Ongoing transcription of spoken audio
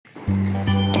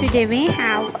Today we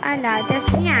have a lot of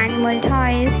sea animal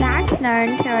toys. Let's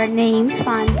learn their names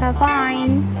one by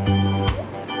one.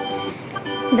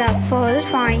 The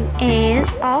first one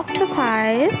is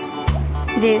octopus.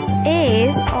 This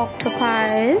is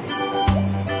octopus.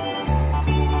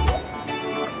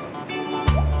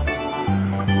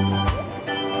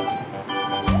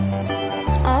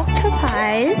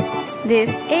 Octopus.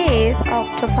 This is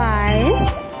octopus.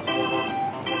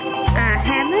 A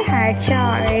hammerhead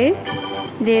shark.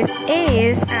 This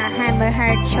is a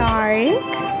hammerhead shark.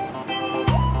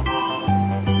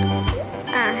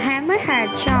 A hammerhead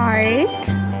shark.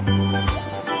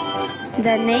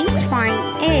 The next one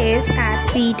is a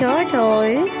sea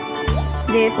turtle.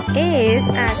 This is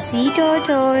a sea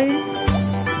turtle.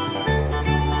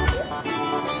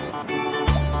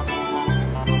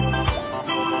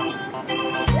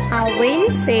 A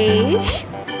whalefish.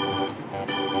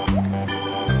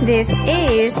 This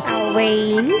is a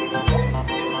whale.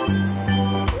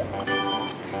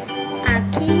 A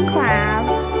king crab.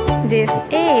 This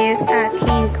is a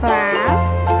king crab.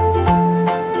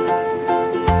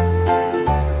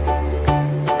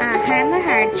 A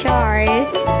hammerhead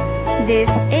shark. This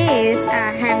is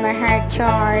a hammerhead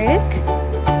shark.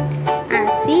 A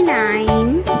sea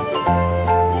lion.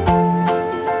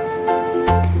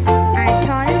 A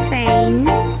dolphin.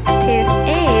 This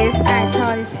is a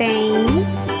dolphin.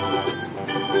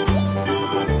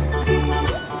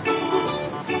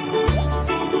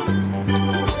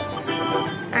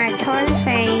 A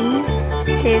dolphin.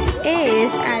 This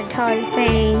is a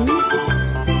dolphin.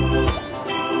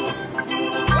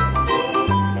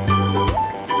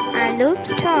 A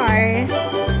lobster.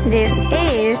 This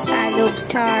is a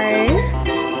lobster.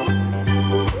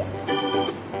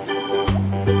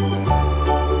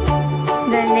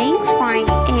 The next one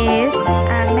is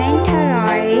a manta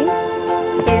ray.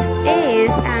 This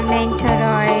is a manta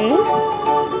ray.